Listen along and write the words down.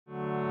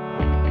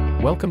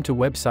Welcome to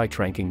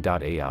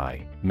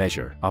WebsiteRanking.ai.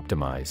 Measure,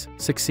 optimize,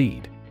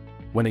 succeed.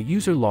 When a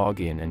user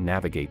log in and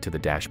navigate to the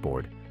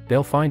dashboard,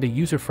 they'll find a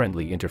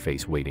user-friendly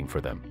interface waiting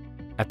for them.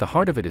 At the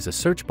heart of it is a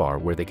search bar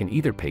where they can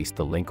either paste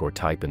the link or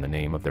type in the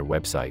name of their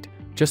website,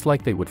 just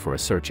like they would for a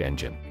search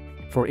engine.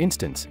 For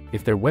instance,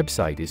 if their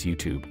website is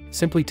YouTube,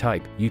 simply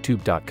type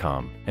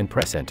youtube.com and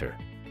press enter.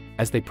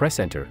 As they press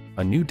enter,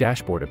 a new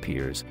dashboard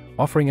appears,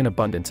 offering an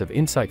abundance of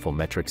insightful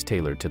metrics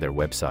tailored to their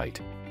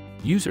website.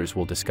 Users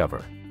will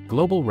discover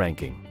global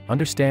ranking,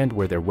 understand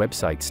where their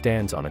website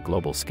stands on a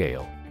global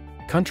scale.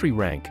 Country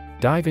rank,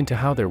 dive into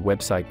how their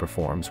website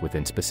performs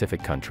within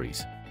specific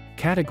countries.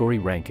 Category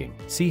ranking,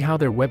 see how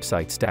their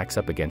website stacks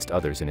up against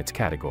others in its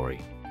category.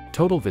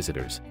 Total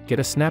visitors, get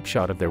a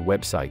snapshot of their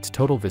website's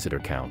total visitor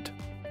count.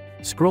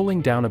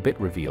 Scrolling down a bit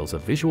reveals a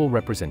visual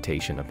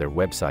representation of their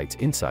website's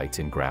insights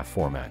in graph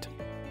format.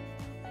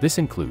 This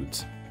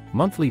includes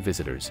monthly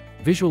visitors,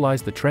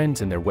 visualize the trends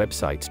in their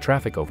website's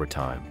traffic over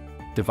time.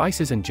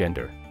 Devices and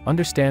gender,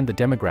 understand the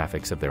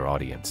demographics of their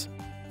audience.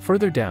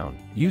 Further down,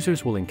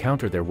 users will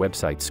encounter their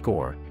website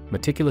score,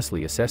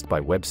 meticulously assessed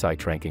by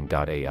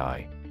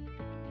WebsiteRanking.ai.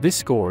 This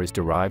score is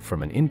derived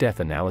from an in-depth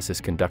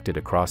analysis conducted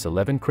across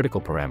 11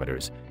 critical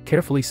parameters,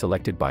 carefully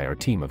selected by our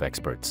team of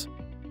experts.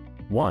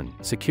 1.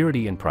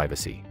 Security and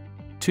privacy.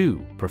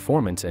 2.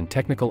 Performance and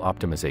technical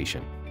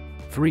optimization.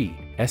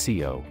 3.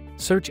 SEO,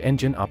 search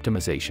engine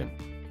optimization.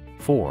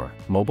 4.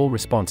 Mobile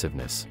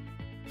responsiveness.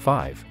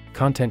 5.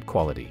 Content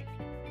quality.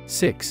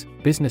 6.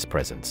 Business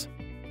presence.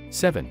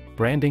 7.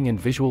 Branding and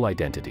visual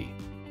identity.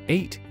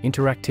 8.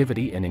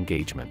 Interactivity and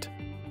engagement.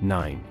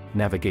 9.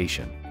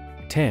 Navigation.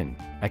 10.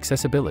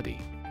 Accessibility.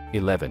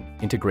 11.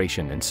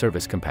 Integration and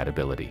service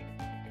compatibility.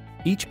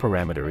 Each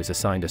parameter is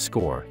assigned a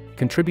score,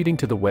 contributing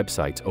to the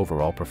website's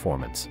overall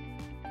performance.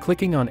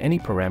 Clicking on any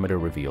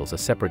parameter reveals a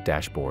separate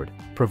dashboard,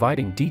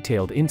 providing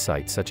detailed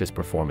insights such as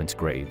performance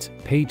grades,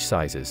 page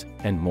sizes,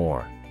 and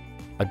more.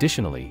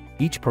 Additionally,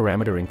 each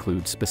parameter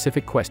includes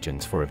specific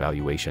questions for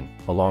evaluation,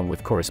 along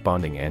with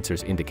corresponding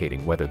answers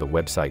indicating whether the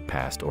website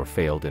passed or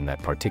failed in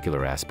that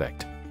particular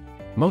aspect.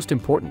 Most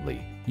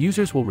importantly,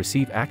 users will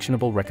receive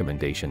actionable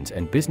recommendations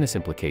and business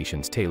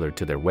implications tailored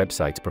to their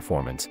website's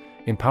performance,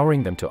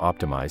 empowering them to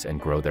optimize and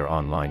grow their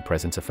online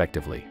presence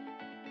effectively.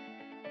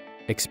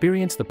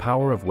 Experience the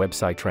power of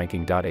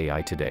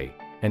WebsiteRanking.ai today,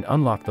 and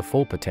unlock the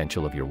full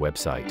potential of your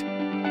website.